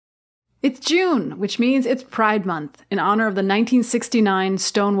It's June, which means it's Pride Month, in honor of the 1969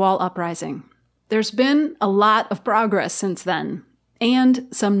 Stonewall Uprising. There's been a lot of progress since then, and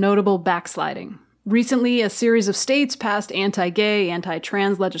some notable backsliding. Recently, a series of states passed anti-gay,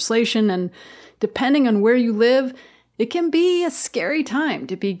 anti-trans legislation, and depending on where you live, it can be a scary time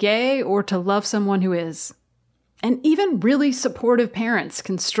to be gay or to love someone who is. And even really supportive parents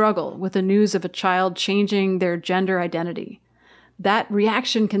can struggle with the news of a child changing their gender identity. That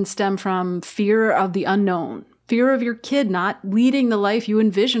reaction can stem from fear of the unknown, fear of your kid not leading the life you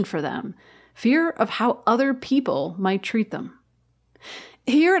envision for them, fear of how other people might treat them.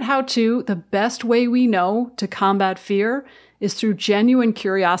 Here at How To, the best way we know to combat fear is through genuine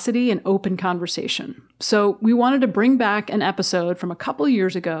curiosity and open conversation. So we wanted to bring back an episode from a couple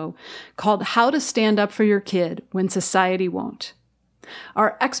years ago called How to Stand Up for Your Kid When Society Won't.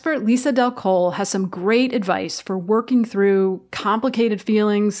 Our expert Lisa Del Cole has some great advice for working through complicated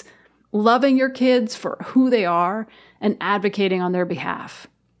feelings, loving your kids for who they are, and advocating on their behalf.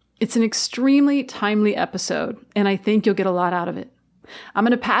 It's an extremely timely episode, and I think you'll get a lot out of it. I'm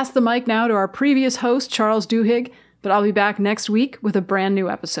going to pass the mic now to our previous host, Charles Duhigg, but I'll be back next week with a brand new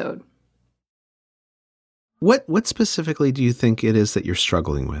episode. What specifically do you think it is that you're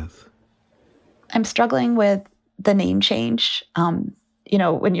struggling with? I'm struggling with the name change.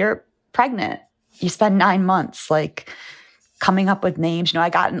 When you're pregnant, you spend 9 months coming up with names. I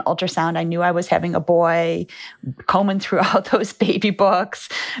got an ultrasound. I knew I was having a boy, combing through all those baby books,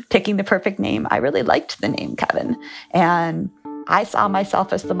 picking the perfect name. I really liked the name Kevin. And I saw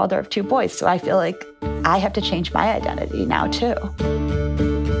myself as the mother of 2 boys. So I feel like I have to change my identity now too.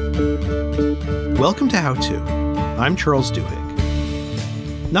 Welcome to How To. I'm Charles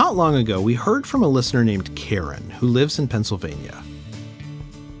Duhigg. Not long ago, we heard from a listener named Karen who lives in Pennsylvania.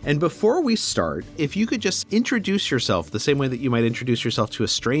 And before we start, if you could just introduce yourself the same way that you might introduce yourself to a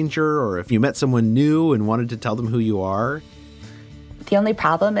stranger, or if you met someone new and wanted to tell them who you are. The only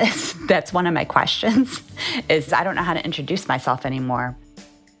problem is that's one of my questions, is I don't know how to introduce myself anymore.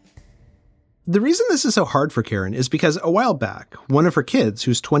 The reason this is so hard for Karen is because a while back, one of her kids,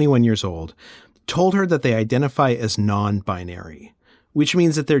 who's 21 years old, told her that they identify as non-binary, which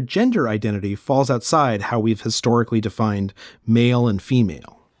means that their gender identity falls outside how we've historically defined male and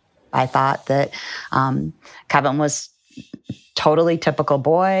female. I thought that Kevin was totally typical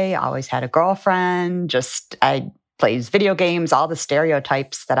boy, always had a girlfriend, I plays video games, all the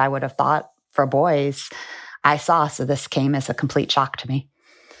stereotypes that I would have thought for boys I saw. So this came as a complete shock to me.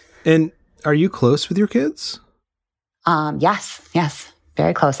 And are you close with your kids? Yes,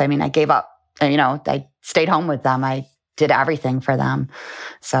 very close. I mean, I gave up, I stayed home with them. I did everything for them.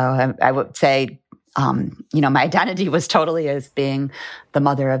 So I would say, my identity was totally as being the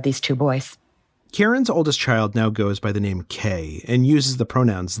mother of these 2 boys. Karen's oldest child now goes by the name Kay and uses the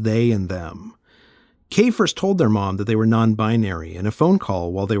pronouns they and them. Kay first told their mom that they were non-binary in a phone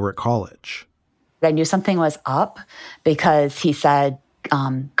call while they were at college. I knew something was up because he said,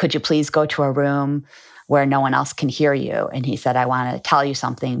 could you please go to a room where no one else can hear you? And he said, I want to tell you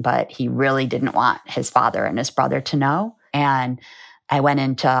something, but he really didn't want his father and his brother to know. And I went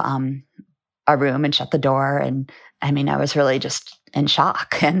into a room and shut the door. And I was really just in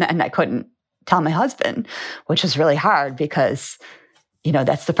shock. And I couldn't tell my husband, which was really hard because,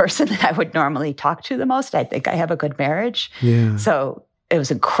 that's the person that I would normally talk to the most. I think I have a good marriage. Yeah. So it was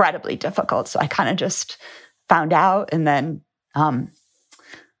incredibly difficult. So I kind of just found out and then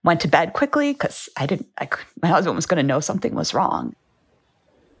went to bed quickly because my husband was going to know something was wrong.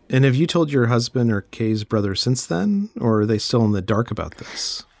 And have you told your husband or Kay's brother since then, or are they still in the dark about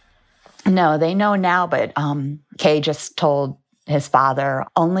this? No, they know now, but Kay just told his father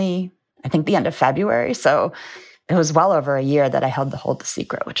only, I think, the end of February. So it was well over a year that I held the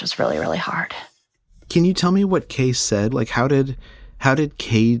secret, which was really, really hard. Can you tell me what Kay said? How did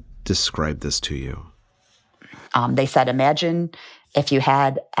Kay describe this to you? They said, imagine if you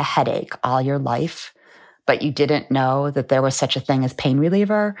had a headache all your life, but you didn't know that there was such a thing as pain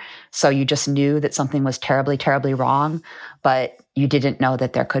reliever. So you just knew that something was terribly, terribly wrong, but you didn't know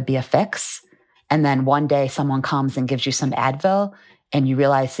that there could be a fix. And then one day someone comes and gives you some Advil and you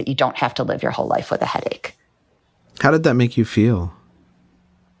realize that you don't have to live your whole life with a headache. How did that make you feel?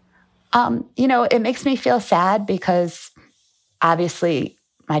 It makes me feel sad because obviously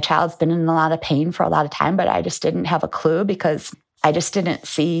my child's been in a lot of pain for a lot of time, but I just didn't have a clue because I just didn't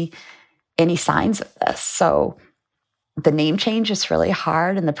see any signs of this. So the name change is really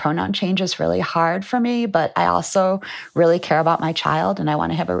hard and the pronoun change is really hard for me, but I also really care about my child and I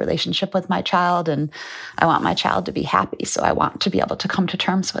want to have a relationship with my child and I want my child to be happy. So I want to be able to come to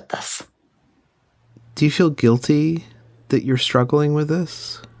terms with this. Do you feel guilty that you're struggling with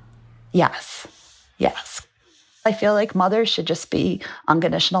this? Yes. Yes. I feel like mothers should just be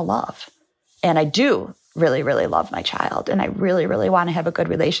unconditional love. And I do really, really love my child. And I really, really want to have a good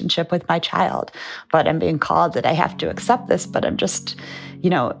relationship with my child. But I'm being called that I have to accept this. But I'm just,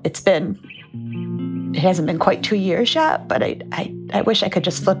 it hasn't been quite 2 years yet. But I wish I could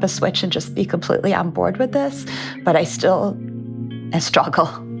just flip a switch and just be completely on board with this. But I struggle.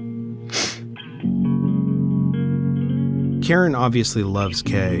 Karen obviously loves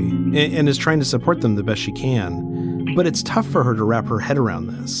Kay and is trying to support them the best she can, but it's tough for her to wrap her head around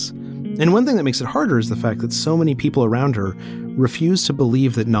this. And one thing that makes it harder is the fact that so many people around her refuse to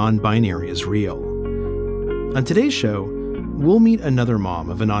believe that non-binary is real. On today's show, we'll meet another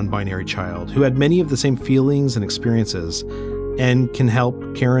mom of a non-binary child who had many of the same feelings and experiences and can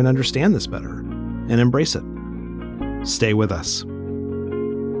help Karen understand this better and embrace it. Stay with us.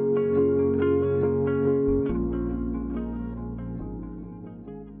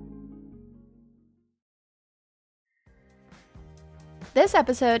 This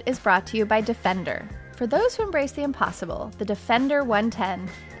episode is brought to you by Defender. For those who embrace the impossible, the Defender 110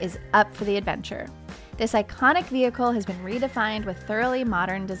 is up for the adventure. This iconic vehicle has been redefined with thoroughly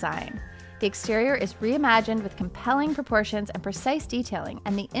modern design. The exterior is reimagined with compelling proportions and precise detailing,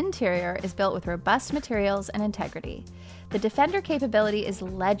 and the interior is built with robust materials and integrity. The Defender capability is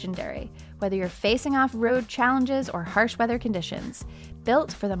legendary, whether you're facing off road challenges or harsh weather conditions.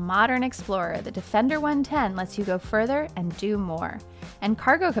 Built for the modern explorer, the Defender 110 lets you go further and do more. And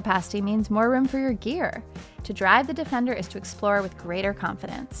cargo capacity means more room for your gear. To drive the Defender is to explore with greater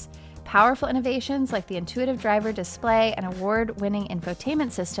confidence. Powerful innovations like the intuitive driver display and award-winning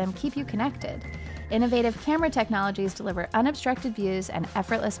infotainment system keep you connected. Innovative camera technologies deliver unobstructed views and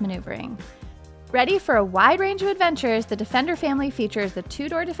effortless maneuvering. Ready for a wide range of adventures, the Defender family features the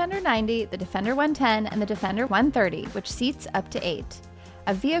two-door Defender 90, the Defender 110, and the Defender 130, which seats up to 8.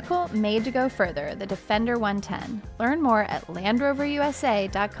 A vehicle made to go further, the Defender 110. Learn more at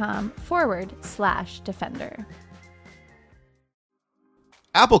LandRoverUSA.com/Defender.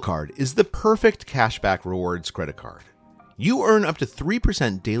 Apple Card is the perfect cashback rewards credit card. You earn up to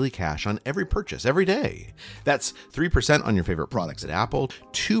 3% daily cash on every purchase every day. That's 3% on your favorite products at Apple,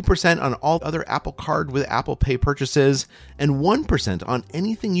 2% on all other Apple Card with Apple Pay purchases, and 1% on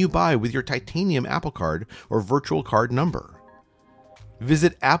anything you buy with your titanium Apple Card or virtual card number.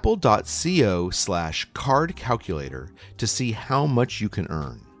 Visit apple.co/card calculator to see how much you can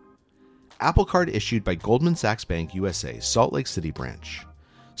earn. Apple Card issued by Goldman Sachs Bank USA, Salt Lake City branch.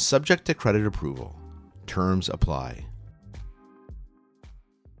 Subject to credit approval. Terms apply.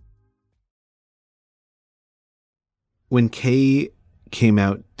 When Kay came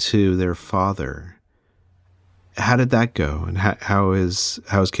out to their father, how did that go? And how is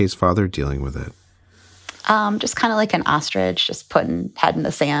Kay's father dealing with it? Just kind of like an ostrich, just putting head in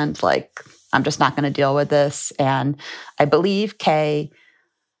the sand, like, I'm just not going to deal with this. And I believe Kay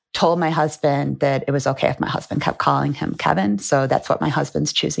told my husband that it was okay if my husband kept calling him Kevin. So that's what my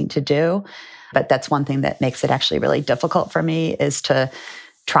husband's choosing to do. But that's one thing that makes it actually really difficult for me, is to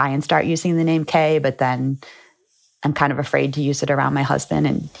try and start using the name Kay, but then I'm kind of afraid to use it around my husband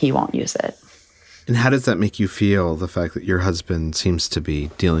and he won't use it. And how does that make you feel, the fact that your husband seems to be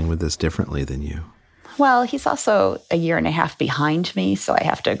dealing with this differently than you? Well, he's also 1.5 years behind me, so I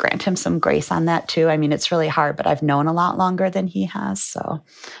have to grant him some grace on that too. I mean, it's really hard, but I've known a lot longer than he has, so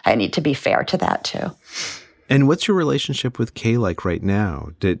I need to be fair to that too. And what's your relationship with Kay like right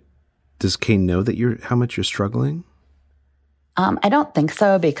now? Does Kay know that how much you're struggling? I don't think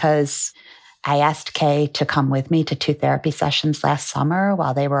so, because I asked Kay to come with me to 2 therapy sessions last summer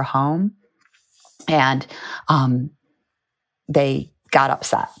while they were home, and they got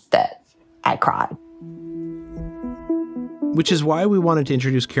upset that I cried. Which is why we wanted to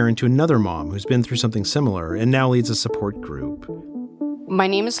introduce Karen to another mom who's been through something similar and now leads a support group. My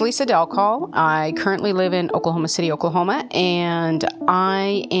name is Lisa Delcall. I currently live in Oklahoma City, Oklahoma, and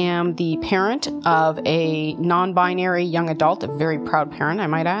I am the parent of a non-binary young adult, a very proud parent, I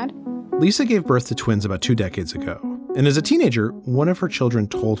might add. Lisa gave birth to twins about 2 decades ago. And as a teenager, one of her children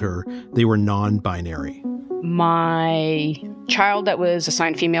told her they were non-binary. My child that was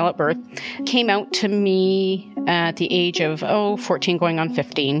assigned female at birth came out to me at the age of 14 going on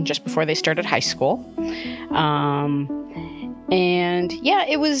 15, just before they started high school. And yeah,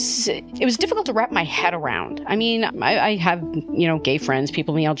 it was difficult to wrap my head around. I mean, I have, gay friends,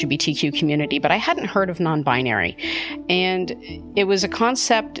 people in the LGBTQ community, but I hadn't heard of non-binary. And it was a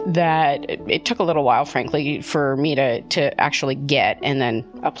concept that it took a little while, frankly, for me to actually get and then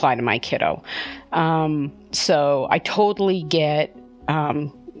apply to my kiddo. So I totally get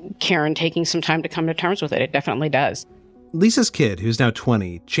Karen taking some time to come to terms with it. It definitely does. Lisa's kid, who's now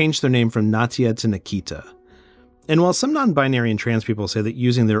 20, changed their name from Natia to Nikita. And while some non-binary and trans people say that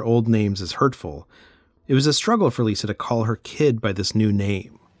using their old names is hurtful, it was a struggle for Lisa to call her kid by this new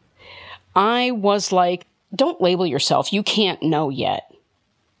name. I was like, don't label yourself. You can't know yet.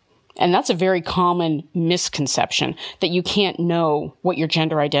 And that's a very common misconception, that you can't know what your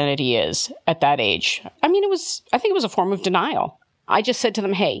gender identity is at that age. I think it was a form of denial. I just said to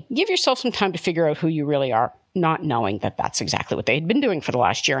them, hey, give yourself some time to figure out who you really are, not knowing that that's exactly what they had been doing for the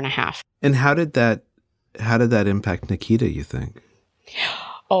last year and a half. And how did that impact Nikita, you think?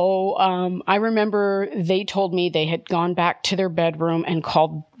 I remember they told me they had gone back to their bedroom and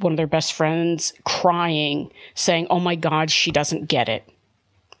called one of their best friends crying, saying, oh my God, she doesn't get it.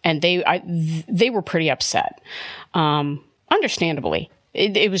 And they were pretty upset, understandably.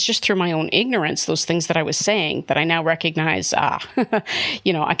 It was just through my own ignorance, those things that I was saying, that I now recognize, I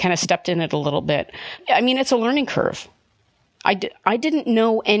kind of stepped in it a little bit. I mean, it's a learning curve. I didn't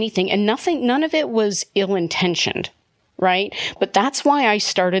know anything, and none of it was ill-intentioned, right? But that's why I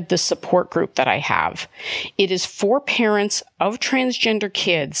started the support group that I have. It is for parents of transgender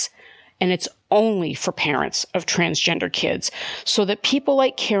kids, and it's only for parents of transgender kids, so that people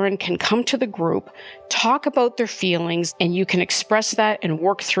like Karen can come to the group, talk about their feelings, and you can express that and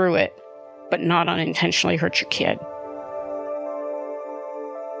work through it, but not unintentionally hurt your kid.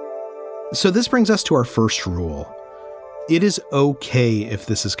 So this brings us to our first rule. It is okay if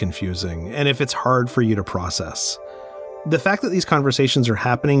this is confusing and if it's hard for you to process. The fact that these conversations are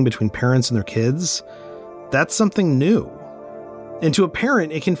happening between parents and their kids, that's something new. And to a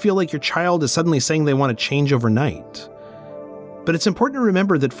parent, it can feel like your child is suddenly saying they want to change overnight. But it's important to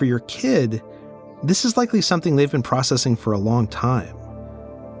remember that for your kid, this is likely something they've been processing for a long time.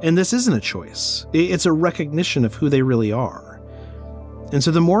 And this isn't a choice. It's a recognition of who they really are. And so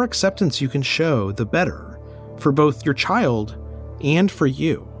the more acceptance you can show, the better, for both your child and for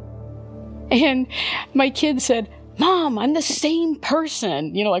you. And my kid said, Mom, I'm the same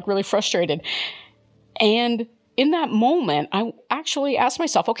person, really frustrated. And in that moment, I actually asked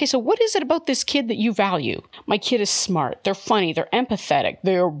myself, okay, so what is it about this kid that you value? My kid is smart. They're funny. They're empathetic.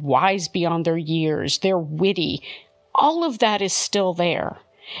 They're wise beyond their years. They're witty. All of that is still there.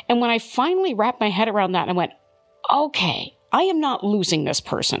 And when I finally wrapped my head around that, I went, okay, I am not losing this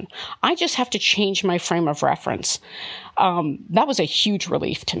person. I just have to change my frame of reference. That was a huge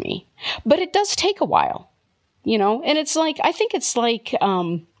relief to me. But it does take a while, and it's like, I think it's like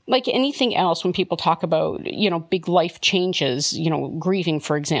anything else when people talk about, big life changes, grieving,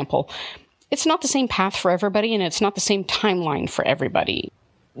 for example. It's not the same path for everybody, and it's not the same timeline for everybody.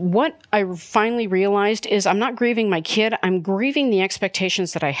 What I finally realized is I'm not grieving my kid. I'm grieving the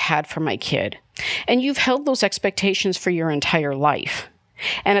expectations that I had for my kid. And you've held those expectations for your entire life.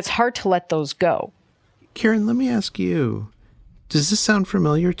 And it's hard to let those go. Karen, let me ask you, does this sound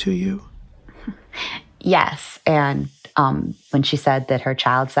familiar to you? Yes. And when she said that her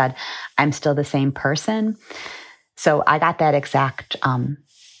child said, I'm still the same person. So I got that exact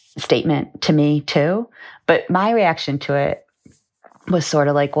statement to me too. But my reaction to it was sort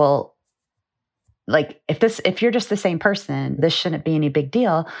of like, well, like if you're just the same person, this shouldn't be any big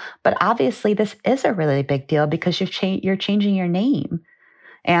deal. But obviously this is a really big deal because you're changing your name.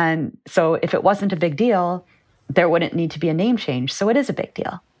 And so if it wasn't a big deal, there wouldn't need to be a name change. So it is a big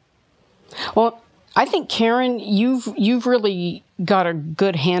deal. Well, I think, Karen, you've really got a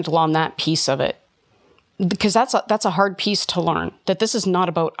good handle on that piece of it, because that's a hard piece to learn, that this is not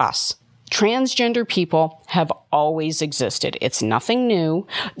about us. Transgender people have always existed. It's nothing new.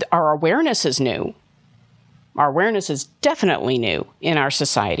 Our awareness is new. Our awareness is definitely new in our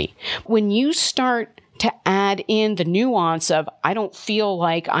society. When you start to add in the nuance of, I don't feel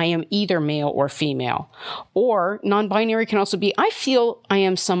like I am either male or female, or non-binary can also be, I feel I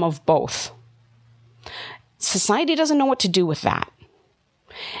am some of both. Society doesn't know what to do with that.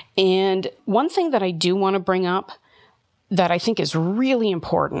 And one thing that I do want to bring up that I think is really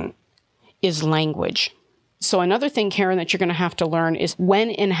important is language. So another thing, Karen, that you're going to have to learn is when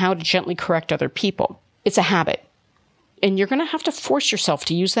and how to gently correct other people. It's a habit. And you're going to have to force yourself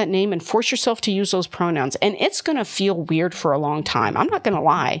to use that name and force yourself to use those pronouns. And it's going to feel weird for a long time. I'm not going to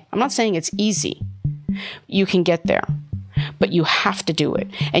lie. I'm not saying it's easy. You can get there. But you have to do it.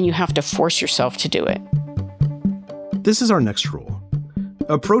 And you have to force yourself to do it. This is our next rule.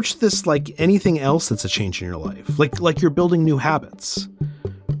 Approach this like anything else that's a change in your life. Like you're building new habits.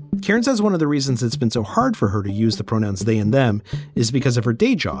 Karen says one of the reasons it's been so hard for her to use the pronouns they and them is because of her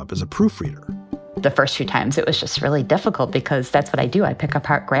day job as a proofreader. The first few times it was just really difficult because that's what I do. I pick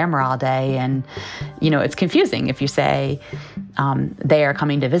apart grammar all day, and, it's confusing. If you say, they are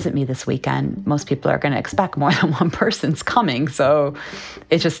coming to visit me this weekend, most people are going to expect more than one person's coming. So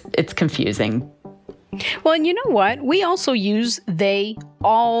it's confusing. Well, and you know what? We also use they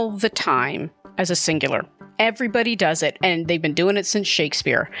all the time as a singular. Everybody does it, and they've been doing it since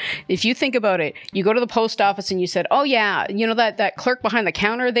Shakespeare. If you think about it, you go to the post office and you said, oh yeah, that clerk behind the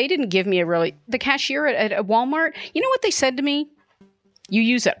counter, they didn't give me the cashier at Walmart, you know what they said to me? You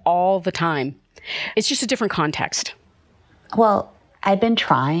use it all the time. It's just a different context. Well, I've been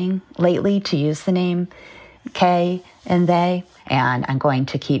trying lately to use the name Kay and they, and I'm going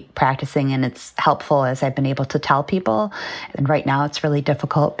to keep practicing, and it's helpful as I've been able to tell people. And right now it's really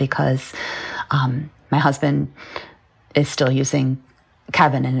difficult because my husband is still using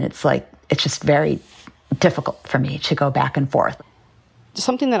Kevin, and it's just very difficult for me to go back and forth.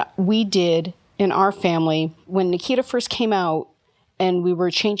 Something that we did in our family, when Nikita first came out and we were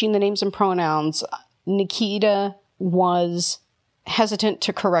changing the names and pronouns, Nikita was hesitant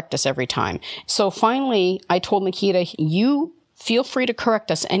to correct us every time. So finally, I told Nikita, you feel free to correct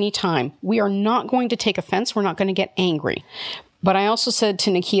us anytime. We are not going to take offense. We're not going to get angry. But I also said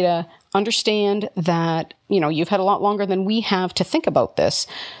to Nikita, understand that, you've had a lot longer than we have to think about this.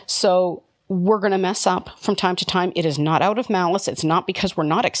 So we're going to mess up from time to time. It is not out of malice. It's not because we're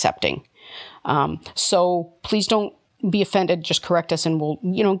not accepting. So please don't be offended. Just correct us, and we'll,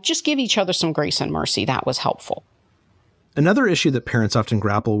 just give each other some grace and mercy. That was helpful. Another issue that parents often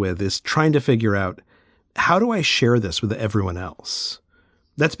grapple with is trying to figure out, how do I share this with everyone else?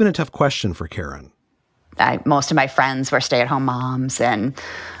 That's been a tough question for Karen. Most of my friends were stay-at-home moms, and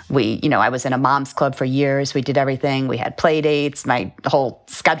I was in a mom's club for years. We did everything. We had play dates. My whole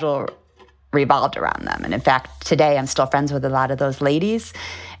schedule revolved around them. And in fact, today I'm still friends with a lot of those ladies.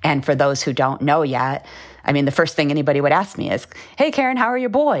 And for those who don't know yet, the first thing anybody would ask me is, hey, Karen, how are your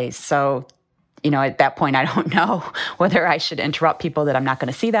boys? So, at that point, I don't know whether I should interrupt people that I'm not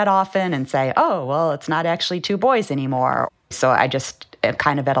going to see that often and say, oh, well, it's not actually two boys anymore. So I just am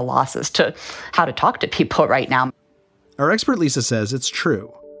kind of at a loss as to how to talk to people right now. Our expert Lisa says it's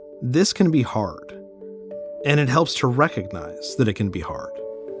true. This can be hard. And it helps to recognize that it can be hard.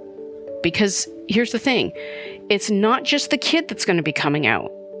 Because here's the thing. It's not just the kid that's going to be coming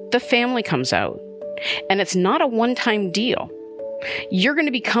out. The family comes out. And it's not a one-time deal. You're going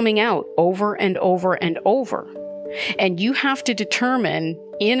to be coming out over and over and over. And you have to determine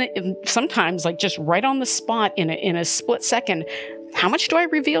sometimes just right on the spot in a split second, how much do I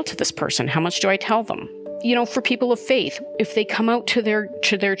reveal to this person? How much do I tell them? For people of faith, if they come out to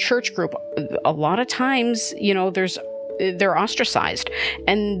their church group, a lot of times, they're ostracized.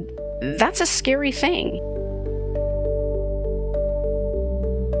 And that's a scary thing.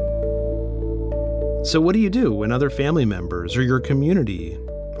 So what do you do when other family members or your community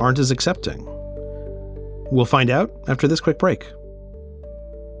aren't as accepting? We'll find out after this quick break.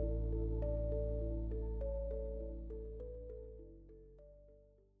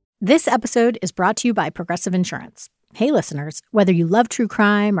 This episode is brought to you by Progressive Insurance. Hey, listeners, whether you love true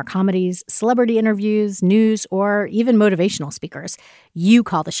crime or comedies, celebrity interviews, news, or even motivational speakers, you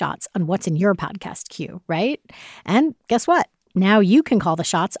call the shots on what's in your podcast queue, right? And guess what? Now you can call the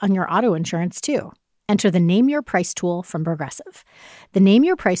shots on your auto insurance, too. Enter the Name Your Price tool from Progressive. The Name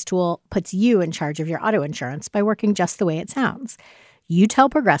Your Price tool puts you in charge of your auto insurance by working just the way it sounds. You tell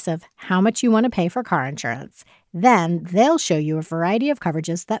Progressive how much you want to pay for car insurance. Then they'll show you a variety of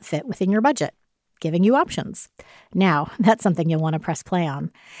coverages that fit within your budget, giving you options. Now, that's something you'll want to press play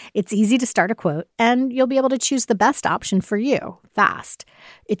on. It's easy to start a quote, and you'll be able to choose the best option for you fast.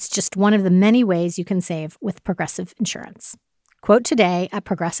 It's just one of the many ways you can save with Progressive Insurance. Quote today at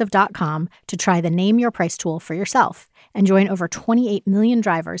Progressive.com to try the Name Your Price tool for yourself and join over 28 million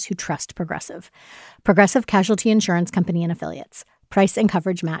drivers who trust Progressive. Progressive Casualty Insurance Company and Affiliates. Price and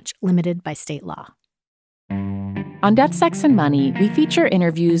coverage match limited by state law. On Death, Sex, and Money, we feature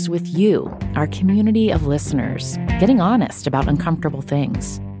interviews with you, our community of listeners, getting honest about uncomfortable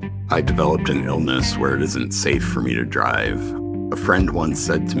things. I developed an illness where it isn't safe for me to drive. A friend once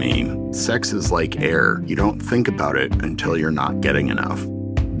said to me, sex is like air. You don't think about it until you're not getting enough.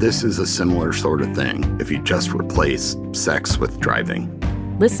 This is a similar sort of thing if you just replace sex with driving.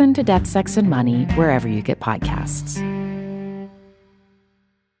 Listen to Death, Sex, and Money wherever you get podcasts.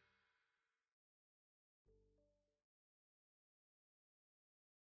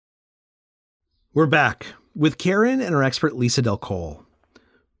 We're back with Karen and our expert Lisa Del Cole.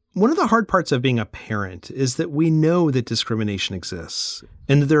 One of the hard parts of being a parent is that we know that discrimination exists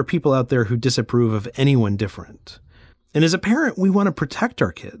and that there are people out there who disapprove of anyone different. And as a parent, we want to protect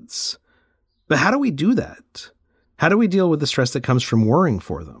our kids. But how do we do that? How do we deal with the stress that comes from worrying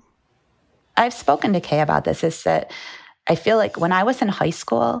for them? I've spoken to Kay about this, is that I feel like when I was in high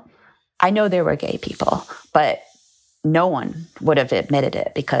school, I know there were gay people, but no one would have admitted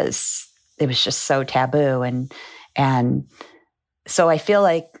it because it was just so taboo. And so I feel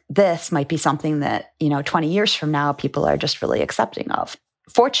like this might be something that, 20 years from now, people are just really accepting of.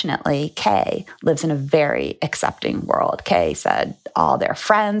 Fortunately, Kay lives in a very accepting world. Kay said all their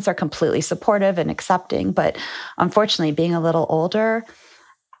friends are completely supportive and accepting, but unfortunately, being a little older,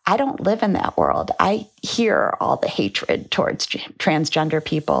 I don't live in that world. I hear all the hatred towards transgender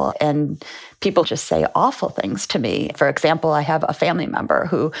people, and people just say awful things to me. For example, I have a family member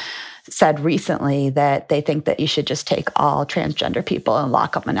who said recently that they think that you should just take all transgender people and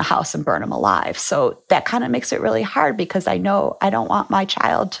lock them in a house and burn them alive. So that kind of makes it really hard because I know I don't want my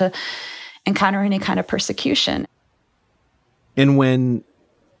child to encounter any kind of persecution. And when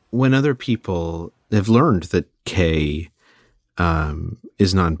other people have learned that Kay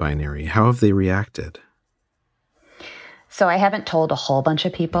is non-binary, how have they reacted? So I haven't told a whole bunch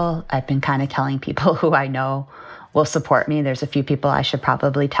of people. I've been kind of telling people who I know will support me. There's a few people I should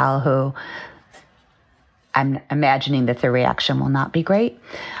probably tell who I'm imagining that their reaction will not be great.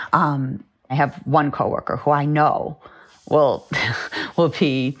 I have one coworker who I know will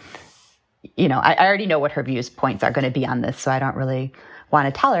be, I already know what her viewpoints are going to be on this, so I don't really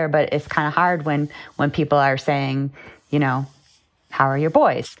want to tell her, but it's kind of hard when people are saying, how are your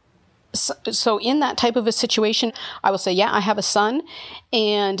boys? So in that type of a situation, I will say, yeah, I have a son,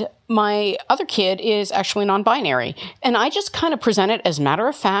 and my other kid is actually non-binary. And I just kind of present it as matter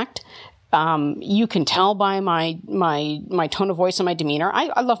of fact. You can tell by my tone of voice and my demeanor.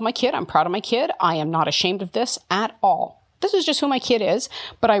 I love my kid. I'm proud of my kid. I am not ashamed of this at all. This is just who my kid is.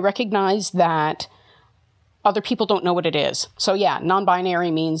 But I recognize that other people don't know what it is. So yeah, non-binary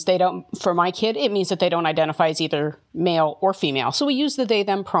means for my kid, it means that they don't identify as either male or female. So we use the they,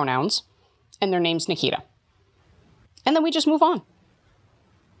 them pronouns, and their name's Nikita. And then we just move on.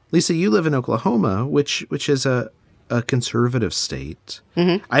 Lisa, you live in Oklahoma, which is a conservative state.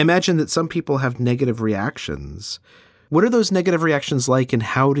 Mm-hmm. I imagine that some people have negative reactions. What are those negative reactions like, and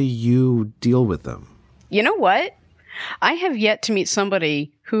how do you deal with them? You know what? I have yet to meet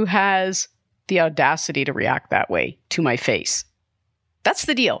somebody who has the audacity to react that way to my face. That's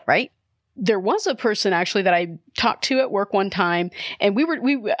the deal, right? There was a person actually that I talked to at work one time, and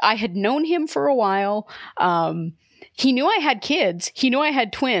I had known him for a while. He knew I had kids. He knew I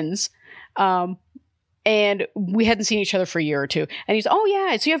had twins. And we hadn't seen each other for a year or two. And he's, oh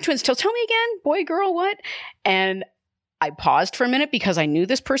yeah, so you have twins. Tell me again, boy, girl, what? And I paused for a minute because I knew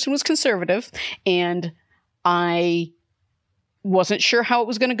this person was conservative, and I wasn't sure how it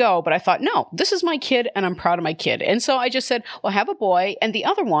was going to go, but I thought, no, this is my kid and I'm proud of my kid. And so I just said, well, I have a boy, and the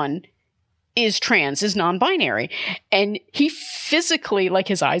other one is trans, is non-binary. And he physically, like,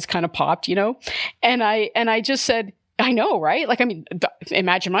 his eyes kind of popped, and I just said, I know, right? Like, I mean,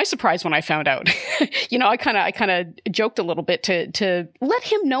 imagine my surprise when I found out. I kind of joked a little bit to let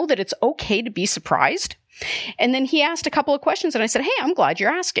him know that it's okay to be surprised. And then he asked a couple of questions, and I said, hey, I'm glad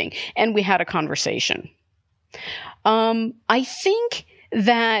you're asking. And we had a conversation. I think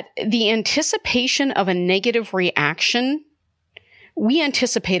that the anticipation of a negative reaction, we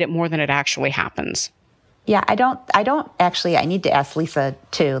anticipate it more than it actually happens. Yeah, I don't actually, I need to ask Lisa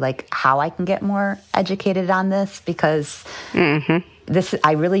too, like, how I can get more educated on this, because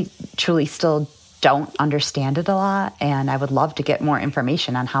I really truly still don't understand it a lot, and I would love to get more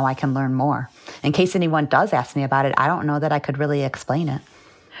information on how I can learn more. In case anyone does ask me about it, I don't know that I could really explain it.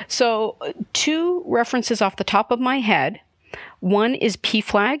 So 2 references off the top of my head. One is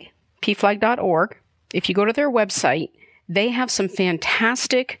PFLAG, pflag.org. If you go to their website, they have some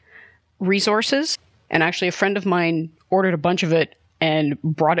fantastic resources. And actually, a friend of mine ordered a bunch of it and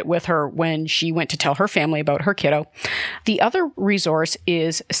brought it with her when she went to tell her family about her kiddo. The other resource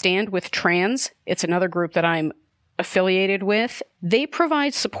is Stand with Trans. It's another group that I'm affiliated with. They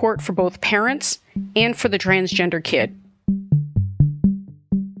provide support for both parents and for the transgender kid.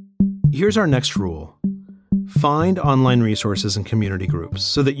 Here's our next rule. Find online resources and community groups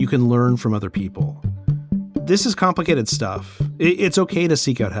so that you can learn from other people. This is complicated stuff. It's okay to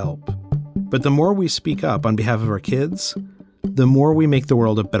seek out help. But the more we speak up on behalf of our kids, the more we make the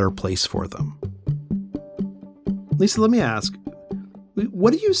world a better place for them. Lisa, let me ask,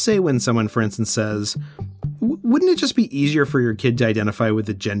 what do you say when someone, for instance, says, wouldn't it just be easier for your kid to identify with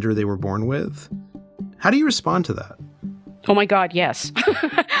the gender they were born with? How do you respond to that? Oh my God, yes.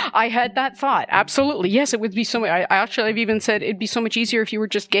 I had that thought. Absolutely. Yes, it would be so much. I've even said it'd be so much easier if you were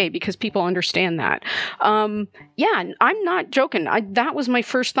just gay because people understand that. Yeah, I'm not joking. That was my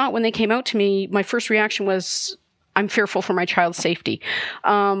first thought when they came out to me. My first reaction was, I'm fearful for my child's safety.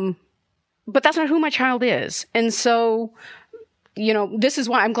 But that's not who my child is. And so, this is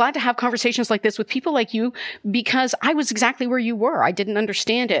why I'm glad to have conversations like this with people like you, because I was exactly where you were. I didn't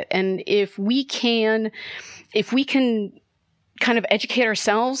understand it. And if we can kind of educate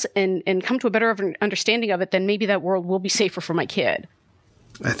ourselves and come to a better understanding of it, then maybe that world will be safer for my kid.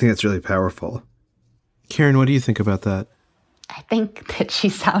 I think that's really powerful. Karen, what do you think about that? I think that she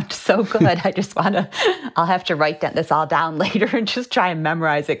sounds so good. I'll have to write this all down later and just try and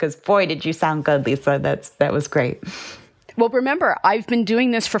memorize it, because boy, did you sound good, Lisa. That was great. Well, remember, I've been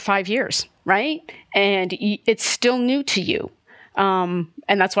doing this for 5 years, right? And it's still new to you. And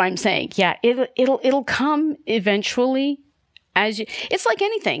that's why I'm saying, yeah, it'll come eventually. It's like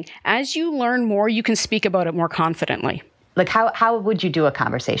anything. As you learn more, you can speak about it more confidently. Like, how would you do a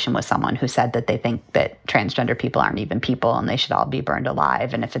conversation with someone who said that they think that transgender people aren't even people and they should all be burned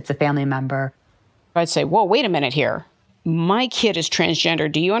alive? And if it's a family member, I'd say, whoa, wait a minute here. My kid is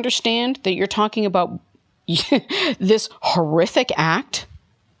transgender. Do you understand that you're talking about this horrific act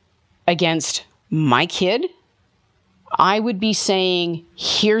against my kid? I would be saying,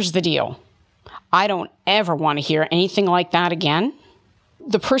 here's the deal. I don't ever want to hear anything like that again.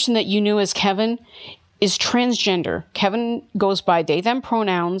 The person that you knew as Kevin is transgender. Kevin goes by they, them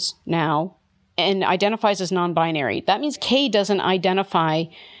pronouns now and identifies as non-binary. That means Kay doesn't identify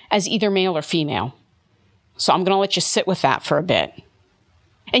as either male or female. So I'm going to let you sit with that for a bit.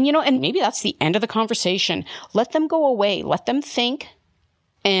 And, and maybe that's the end of the conversation. Let them go away. Let them think.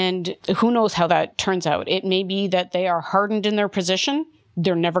 And who knows how that turns out. It may be that they are hardened in their position.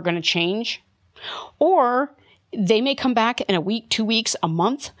 They're never going to change. Or they may come back in a week, 2 weeks, a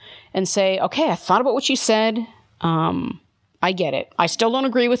month and say, okay, I thought about what you said. I get it. I still don't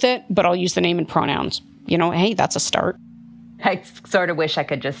agree with it, but I'll use the name and pronouns. Hey, that's a start. I sort of wish I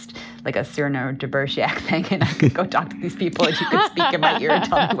could just, like a Cyrano de Bergerac thing, and I could go talk to these people and you could speak in my ear and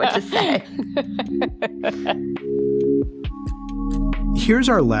tell me what to say. Here's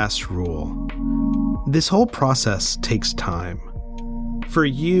our last rule. This whole process takes time. For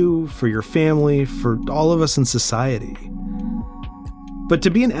you, for your family, for all of us in society. But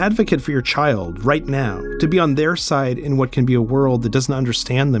to be an advocate for your child right now, to be on their side in what can be a world that doesn't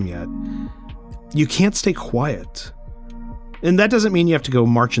understand them yet, you can't stay quiet. And that doesn't mean you have to go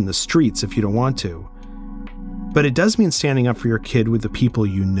march in the streets if you don't want to. But it does mean standing up for your kid with the people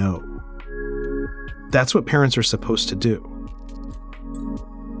you know. That's what parents are supposed to do.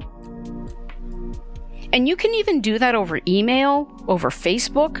 And you can even do that over email, over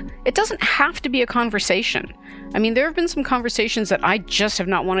Facebook. It doesn't have to be a conversation. I mean, there have been some conversations that I just have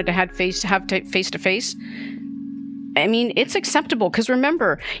not wanted to have face to face. I mean, it's acceptable because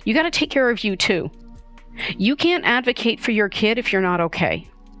remember, you got to take care of you too. You can't advocate for your kid if you're not okay.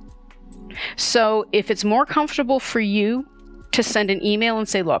 So if it's more comfortable for you to send an email and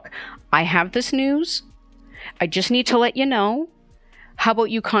say, look, I have this news. I just need to let you know. How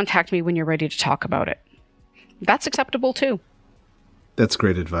about you contact me when you're ready to talk about it? That's acceptable too. That's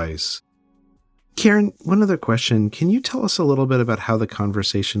great advice. Karen, one other question. Can you tell us a little bit about how the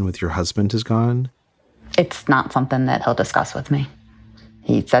conversation with your husband has gone? It's not something that he'll discuss with me.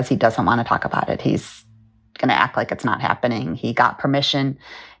 He says he doesn't want to talk about it. He's going to act like it's not happening. He got permission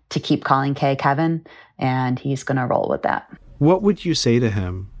to keep calling Kay Kevin, and he's going to roll with that. What would you say to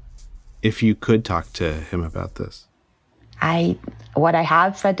him if you could talk to him about this? What I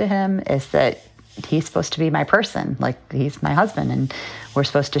have said to him is that he's supposed to be my person, like he's my husband, and we're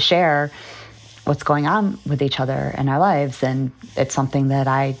supposed to share what's going on with each other in our lives. And it's something that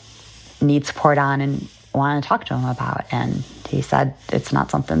I need support on and want to talk to him about. And he said it's not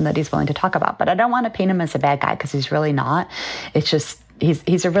something that he's willing to talk about. But I don't want to paint him as a bad guy because he's really not. It's just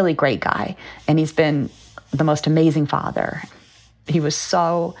he's a really great guy, and he's been the most amazing father. He was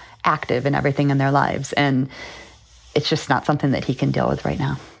so active in everything in their lives, and it's just not something that he can deal with right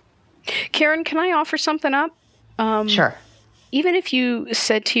now. Karen, can I offer something up? Sure. Even if you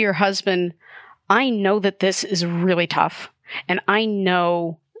said to your husband, I know that this is really tough, and I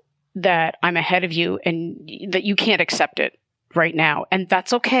know that I'm ahead of you and that you can't accept it right now, and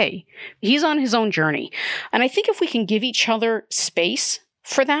that's okay. He's on his own journey. And I think if we can give each other space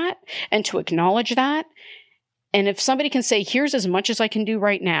for that and to acknowledge that, and if somebody can say, here's as much as I can do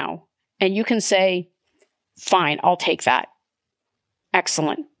right now, and you can say, fine, I'll take that.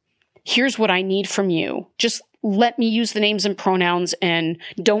 Excellent. Here's what I need from you. Just let me use the names and pronouns and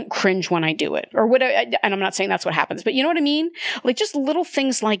don't cringe when I do it. Or what? And I'm not saying that's what happens, but you know what I mean? Like just little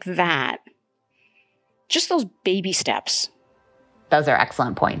things like that. Just those baby steps. Those are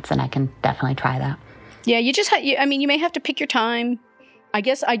excellent points, and I can definitely try that. Yeah, you just you may have to pick your time. I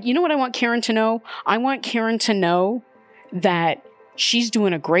guess you know what I want Karen to know? I want Karen to know that she's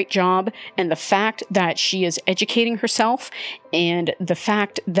doing a great job, and the fact that she is educating herself and the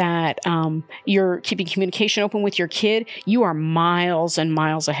fact that you're keeping communication open with your kid, you are miles and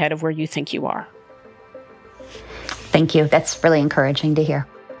miles ahead of where you think you are. Thank you. That's really encouraging to hear.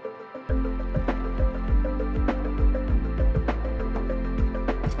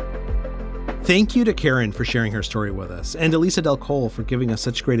 Thank you to Karen for sharing her story with us, and to Lisa Del Cole for giving us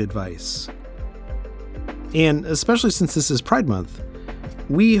such great advice. And especially since this is Pride Month,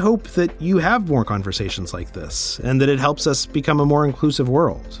 we hope that you have more conversations like this, and that it helps us become a more inclusive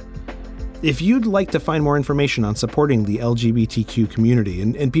world. If you'd like to find more information on supporting the LGBTQ community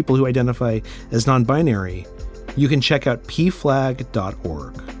and people who identify as non-binary, you can check out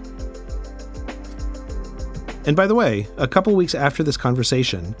pflag.org. And by the way, a couple weeks after this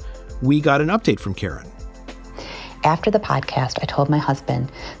conversation, we got an update from Karen. After the podcast, I told my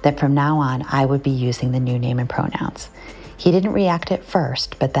husband that from now on, I would be using the new name and pronouns. He didn't react at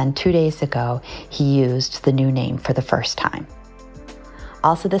first, but then 2 days ago, he used the new name for the first time.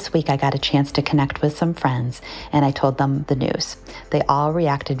 Also this week, I got a chance to connect with some friends, and I told them the news. They all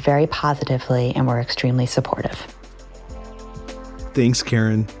reacted very positively and were extremely supportive. Thanks,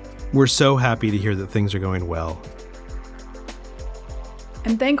 Karen. We're so happy to hear that things are going well.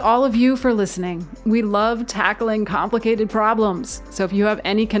 And thank all of you for listening. We love tackling complicated problems. So if you have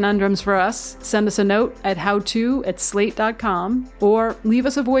any conundrums for us, send us a note at howto@slate.com or leave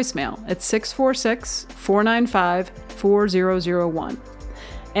us a voicemail at 646-495-4001.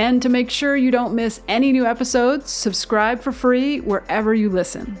 And to make sure you don't miss any new episodes, subscribe for free wherever you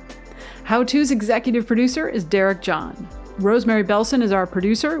listen. How To's executive producer is Derek John. Rosemary Belson is our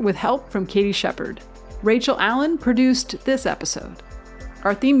producer with help from Katie Shepard. Rachel Allen produced this episode.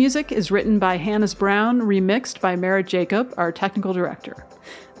 Our theme music is written by Hannes Brown, remixed by Merritt Jacob, our technical director.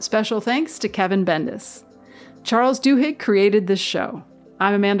 Special thanks to Kevin Bendis. Charles Duhigg created this show.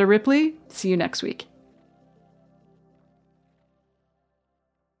 I'm Amanda Ripley. See you next week.